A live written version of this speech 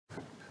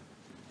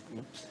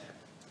Oops.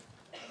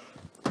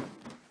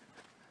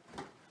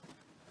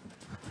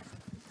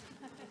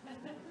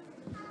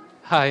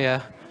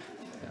 Hi,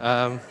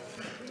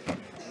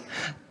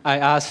 I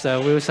asked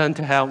Wilson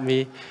to help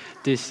me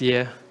this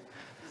year.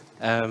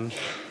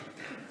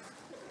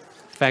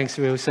 Thanks,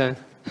 Wilson.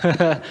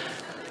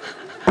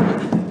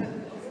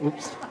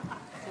 Oops.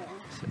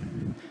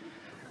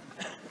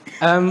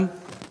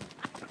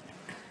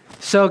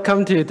 So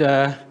come to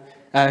the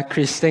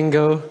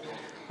Christingle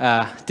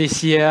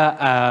this year.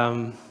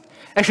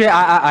 Actually,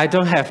 I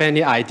don't have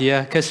any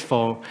idea because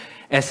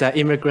as an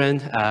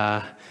immigrant,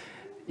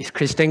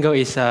 Christingle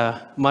is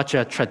much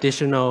a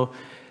traditional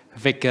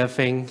vicar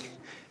thing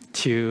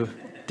to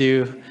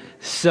do.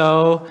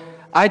 So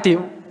I did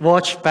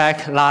watch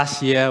back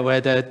last year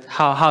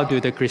how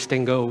do the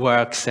Christingle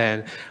works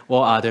and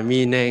what are the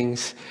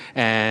meanings.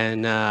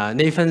 And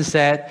Nathan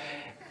said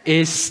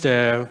it's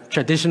the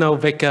traditional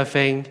vicar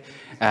thing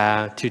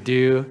to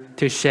do,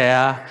 to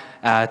share,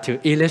 to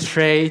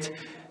illustrate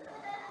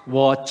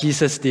what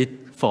Jesus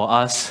did for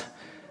us,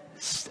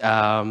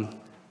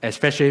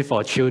 especially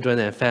for children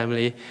and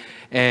family.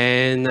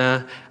 And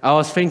I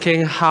was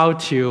thinking how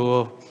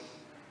to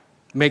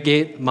make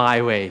it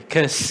my way,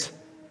 because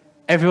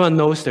everyone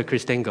knows the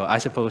Christingle, I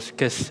suppose,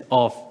 because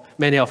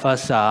many of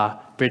us are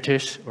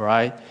British,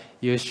 right?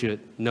 You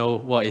should know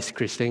what is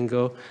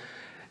Christingle.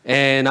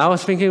 And I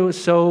was thinking,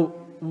 so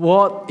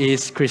what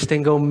is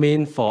Christingle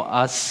mean for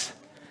us?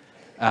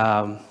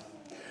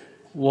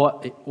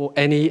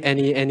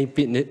 Any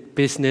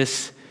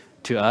business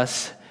to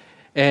us?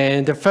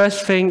 And the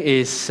first thing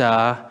is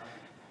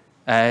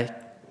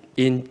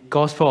in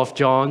Gospel of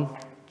John,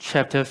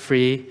 chapter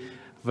 3,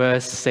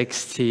 verse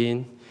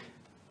 16.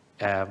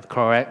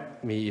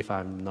 Correct me if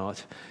I'm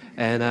not.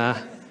 And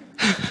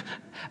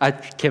I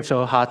kept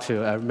so hard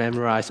to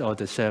memorize all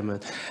the sermon.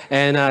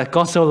 And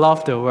God so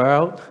loved the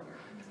world.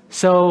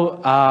 So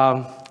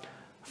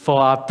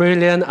for our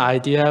brilliant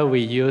idea,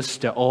 we use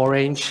the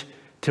orange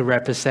to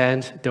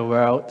represent the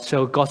world.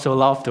 So God so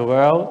loved the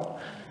world,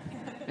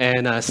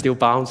 and still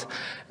bounce.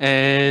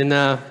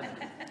 And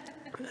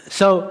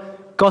so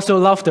God so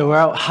loved the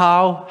world.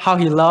 How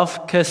He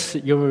loved? Because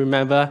you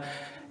remember,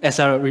 as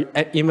an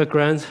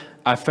immigrant,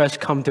 I first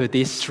come to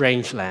this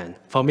strange land.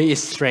 For me,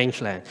 it's strange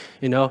land.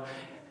 You know,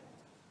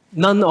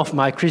 none of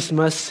my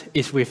Christmas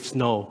is with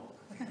snow.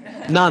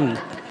 None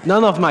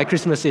of my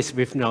Christmas is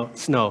with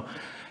snow.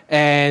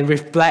 And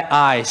with black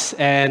ice.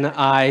 And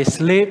I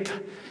sleep,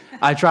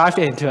 I drive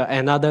into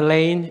another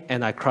lane,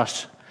 and I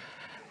crash.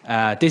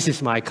 This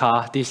is my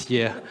car this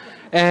year.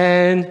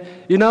 And,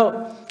 you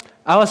know,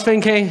 I was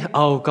thinking,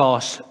 oh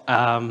gosh,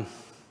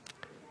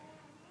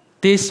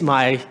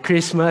 my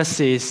Christmas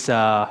is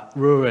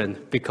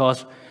ruined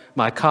because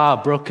my car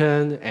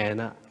broken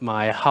and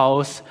my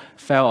house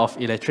fell off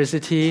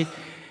electricity.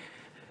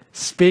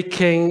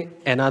 Speaking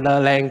another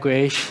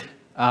language,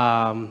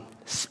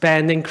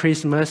 spending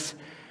Christmas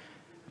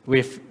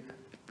with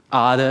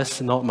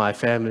others, not my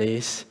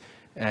families.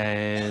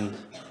 And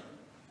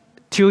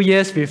 2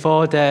 years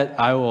before that,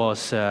 I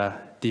was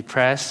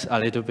depressed a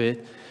little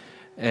bit.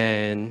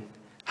 And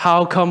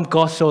how come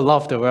God so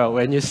loved the world?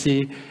 When you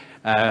see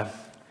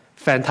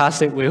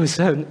fantastic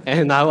Wilson,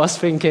 and I was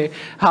thinking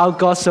how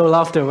God so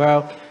loved the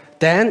world,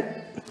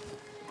 then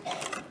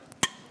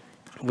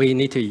we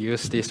need to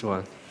use this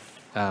one.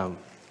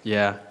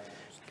 Yeah.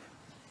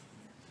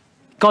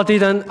 God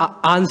didn't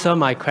answer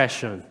my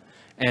question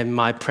and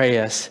my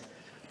prayers,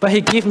 but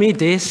He gave me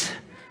this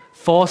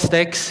 4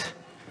 sticks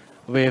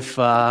with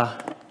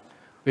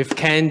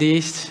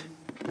candies.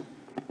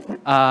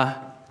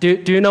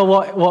 Do you know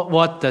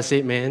what does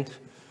it mean?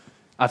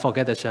 I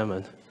forget the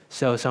German,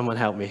 so someone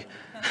help me.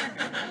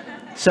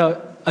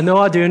 So,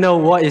 Noah, do you know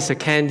what is the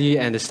candy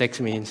and the sticks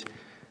means?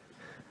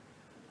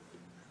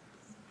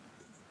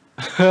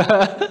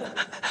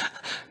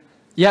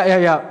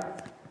 Yeah.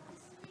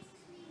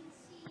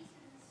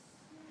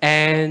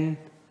 And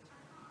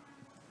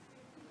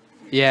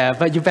yeah,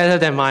 but you're better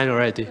than mine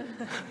already.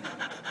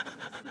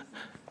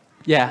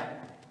 Yeah.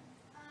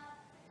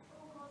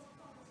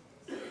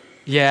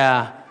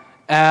 Yeah.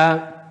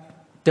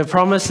 The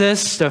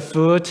promises, the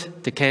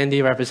food, the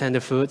candy represent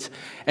the food.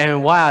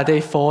 And why are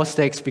they 4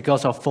 sticks?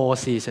 Because of 4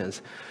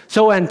 seasons.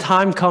 So when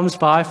time comes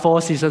by,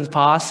 4 seasons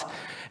pass,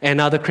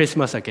 another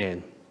Christmas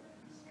again.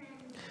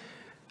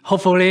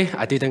 Hopefully,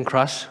 I didn't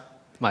crash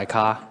my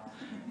car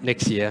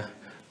next year.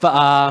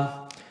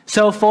 But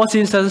so 4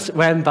 seasons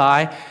went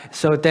by.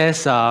 So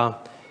there's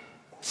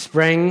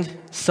spring,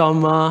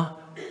 summer,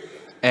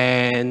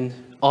 and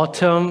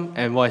autumn,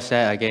 and what is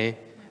that again?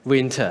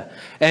 Winter.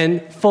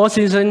 And 4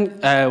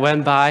 seasons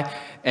went by,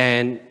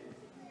 and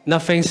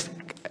nothing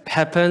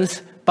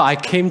happens. But I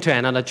came to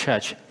another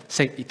church,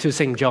 to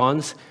St.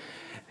 John's.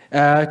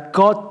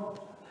 God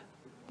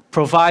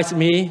provides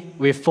me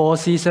with 4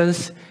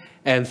 seasons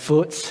and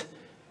foods.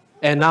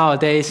 And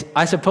nowadays,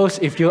 I suppose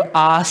if you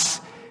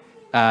ask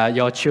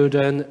your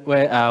children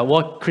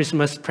what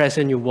Christmas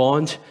present you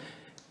want,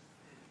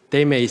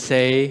 they may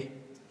say,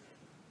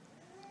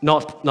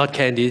 not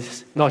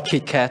candies, not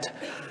Kit Kat,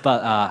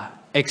 but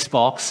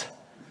Xbox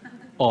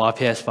or a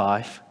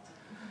PS5.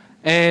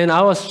 And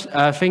I was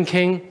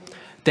thinking,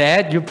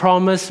 Dad, you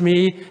promised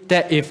me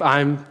that if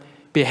I'm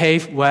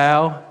behave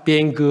well,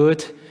 being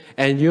good,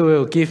 and you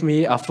will give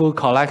me a full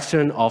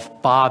collection of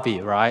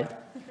Barbie, right?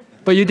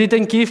 But you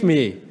didn't give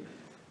me.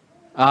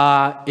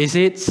 Is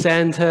it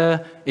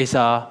Santa? Is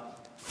a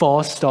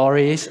false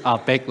stories? Are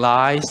big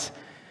lies?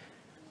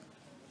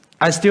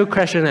 I still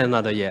question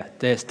another year.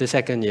 There's the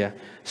second year.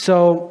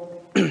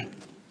 So,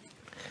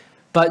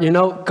 but you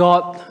know,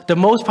 God, the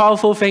most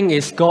powerful thing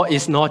is God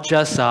is not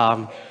just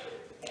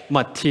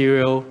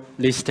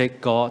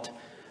materialistic God,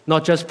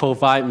 not just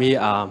provide me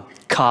a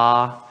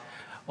car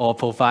or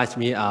provide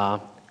me a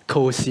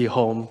cozy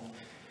home.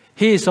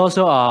 He is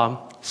also a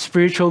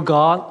spiritual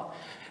God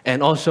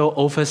and also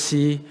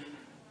oversee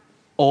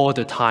all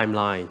the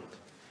timeline.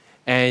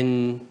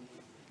 And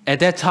at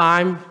that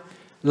time,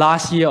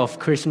 last year of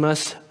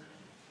Christmas,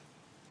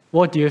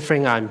 what do you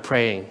think I'm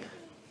praying?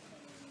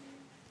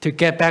 To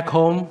get back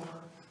home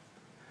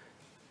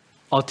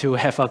or to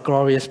have a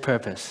glorious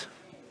purpose?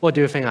 What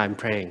do you think I'm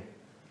praying?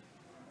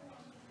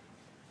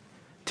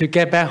 To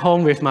get back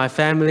home with my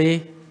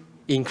family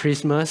in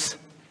Christmas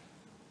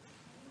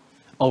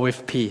or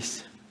with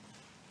peace?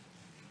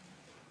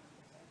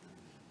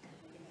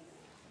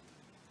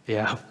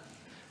 Yeah.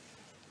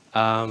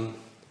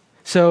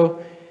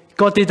 So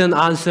God didn't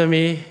answer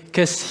me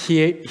because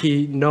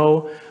He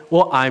know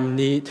what I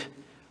need.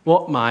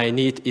 What my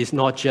need is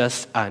not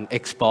just an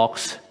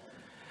Xbox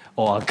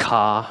or a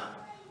car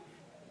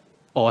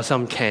or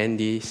some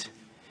candies.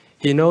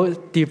 He knows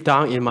deep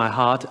down in my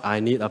heart I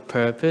need a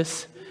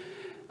purpose.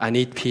 I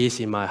need peace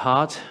in my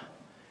heart.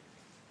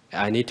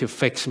 I need to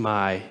fix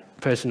my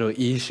personal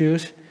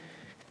issues.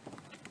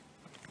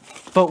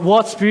 But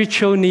what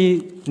spiritual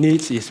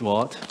needs is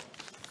what?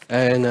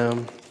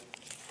 And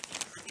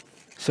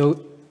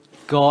so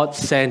God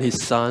sent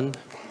His Son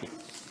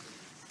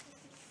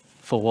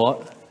for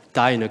what?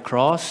 Die on the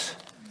cross,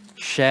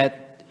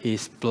 shed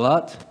His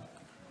blood.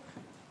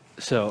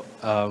 So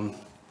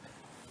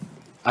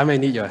I may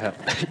need your help.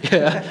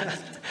 Yeah.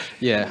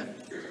 Yeah.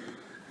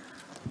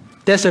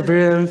 That's a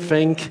brilliant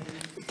thing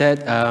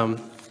that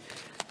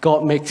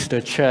God makes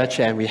the church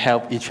and we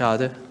help each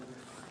other.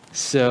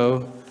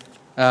 So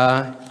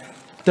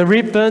the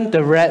ribbon,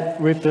 the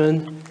red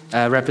ribbon,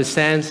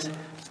 represents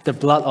the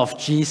blood of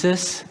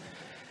Jesus.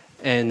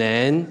 And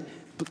then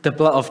the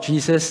blood of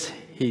Jesus,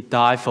 He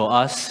died for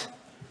us.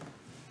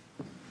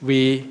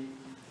 We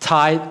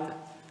tied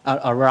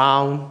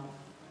around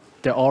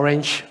the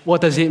orange.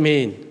 What does it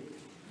mean?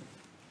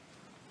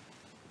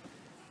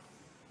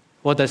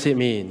 What does it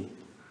mean?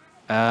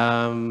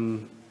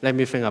 Let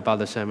me think about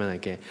the sermon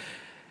again.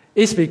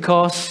 It's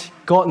because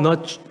God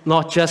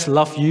not just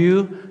love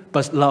you,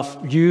 but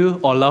love you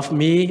or love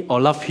me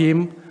or love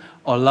Him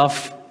or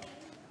love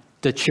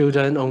the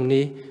children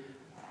only,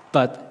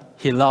 but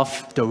He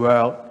loved the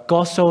world.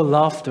 God so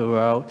loved the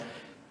world.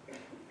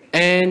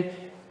 And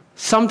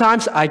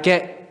sometimes I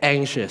get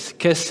anxious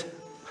because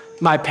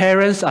my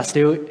parents are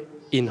still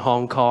in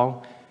Hong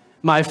Kong.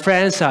 My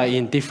friends are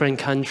in different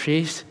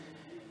countries.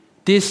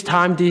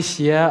 This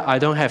year, I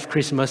don't have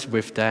Christmas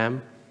with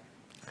them.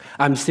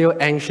 I'm still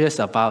anxious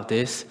about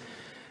this,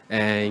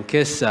 and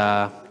because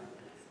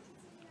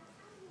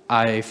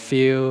I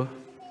feel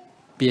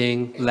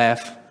being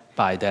left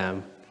by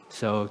them,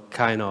 so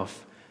kind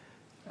of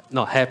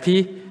not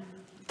happy.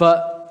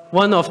 But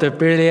one of the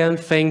brilliant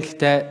things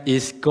that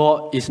is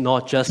God is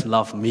not just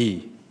love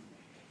me.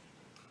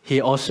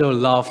 He also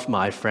loved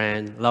my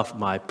friend, loved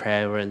my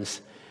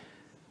parents.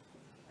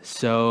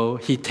 So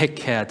He take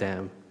care of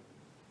them.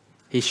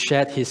 He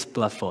shed His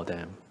blood for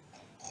them.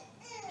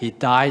 He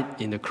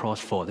died in the cross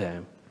for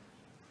them.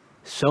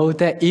 So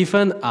that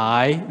even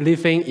I,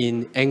 living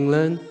in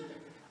England,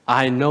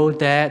 I know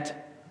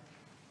that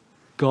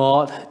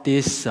God,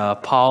 this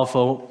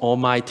powerful,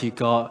 almighty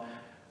God,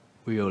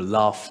 will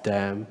love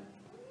them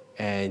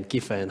and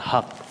give a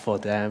hug for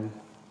them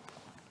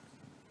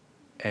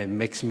and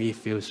makes me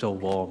feel so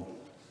warm.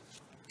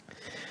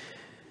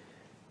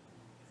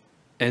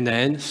 And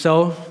then,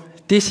 so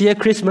this year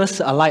Christmas,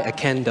 I light a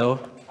candle,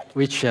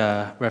 which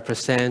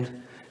represent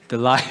the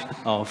light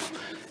of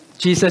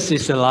Jesus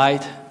is the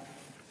light.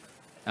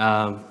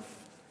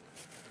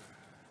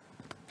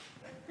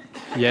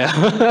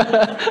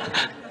 Yeah.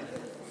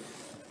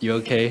 You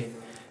okay?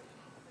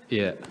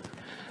 Yeah.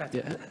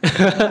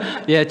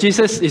 Yeah. Yeah,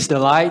 Jesus is the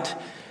light.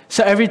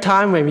 So every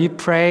time when we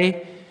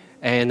pray,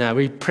 and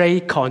we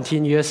pray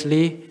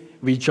continuously,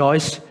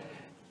 rejoice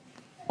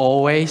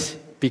always,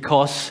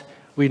 because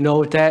we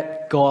know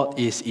that God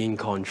is in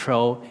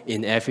control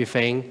in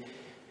everything.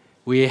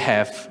 We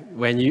have,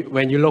 when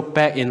you look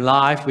back in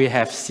life, we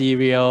have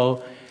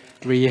cereal,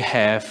 we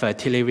have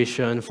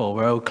television for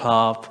World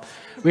Cup,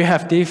 we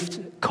have this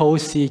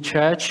cozy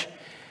church,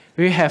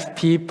 we have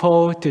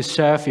people to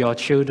serve your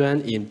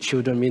children in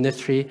children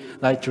ministry,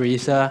 like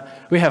Teresa,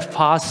 we have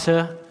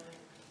pastor,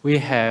 we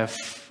have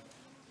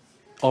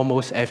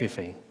almost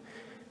everything.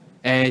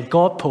 And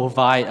God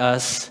provides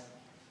us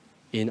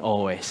in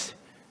always.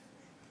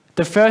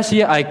 The first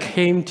year I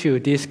came to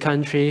this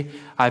country,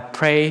 I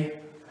prayed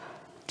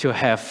to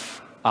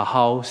have a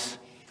house,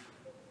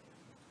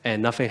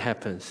 and nothing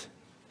happens.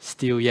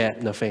 Still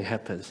yet, nothing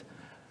happens.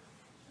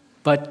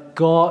 But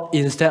God,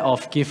 instead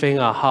of giving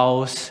a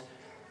house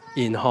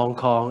in Hong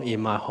Kong, in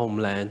my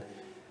homeland,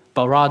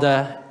 but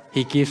rather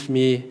He gives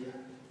me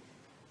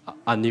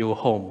a new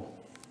home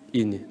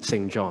in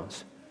St.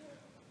 John's.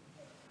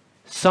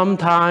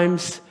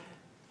 Sometimes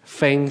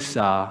things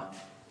are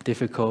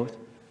difficult,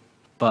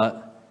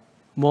 but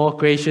more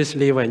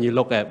graciously when you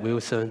look at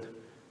Wilson,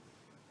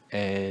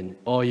 and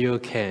all you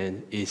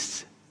can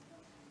is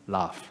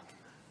laugh.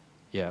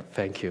 Yeah,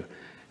 thank you.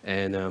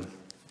 And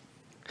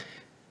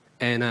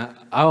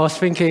I was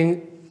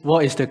thinking,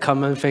 what is the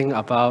common thing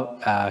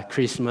about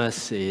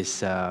Christmas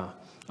is,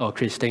 or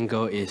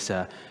Christingle is,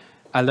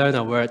 I learned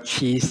a word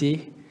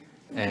cheesy,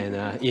 and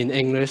in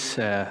English,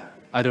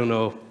 I don't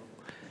know.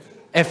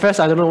 At first,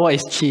 I don't know what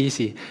is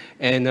cheesy,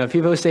 and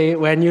people say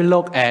when you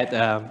look at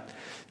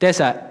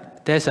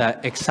there's an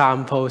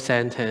example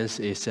sentence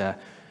is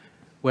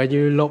when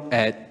you look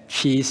at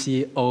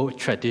cheesy old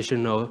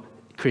traditional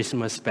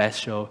Christmas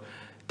special,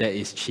 that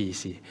is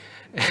cheesy.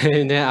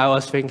 And then I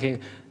was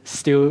thinking,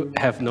 still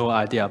have no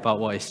idea about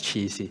what is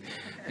cheesy.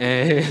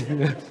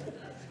 And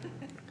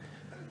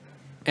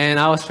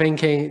I was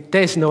thinking,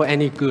 there's no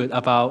any good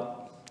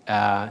about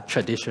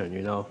tradition,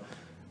 you know.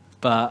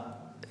 But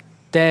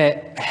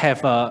they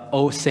have an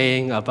old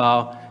saying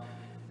about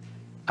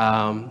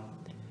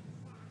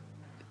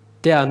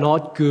they are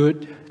not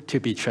good to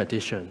be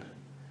tradition,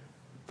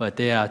 but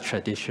they are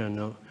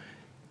traditional.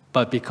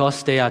 But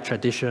because they are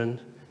tradition,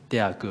 they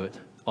are good.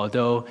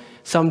 Although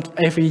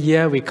every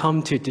year we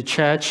come to the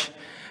church,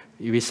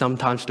 we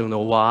sometimes don't know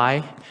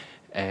why,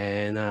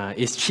 and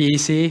it's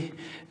cheesy,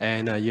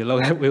 and you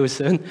look at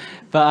Wilson.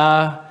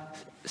 But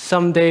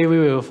someday we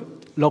will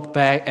look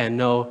back and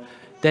know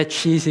that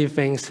cheesy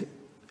things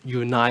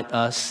unite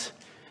us.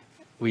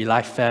 We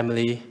like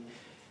family.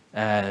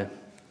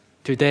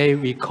 Today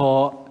we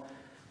call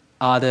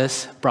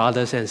others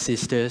brothers and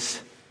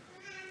sisters.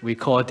 We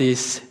call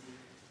this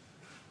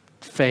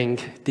thing,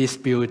 this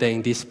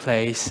building, this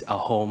place a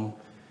home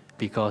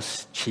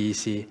because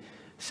cheesy.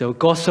 So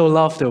God so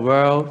loved the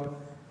world,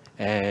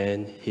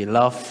 and He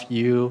loved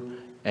you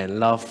and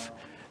loved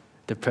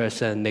the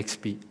person next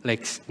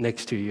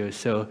to you.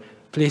 So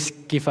please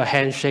give a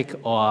handshake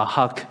or a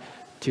hug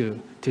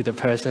to the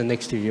person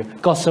next to you.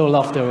 God so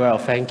loved the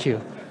world. Thank you.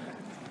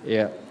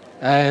 Yeah.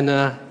 And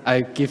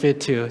I give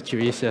it to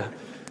Teresa.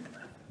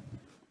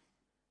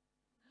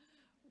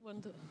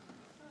 Wonderful.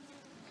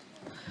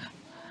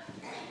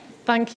 Thank you.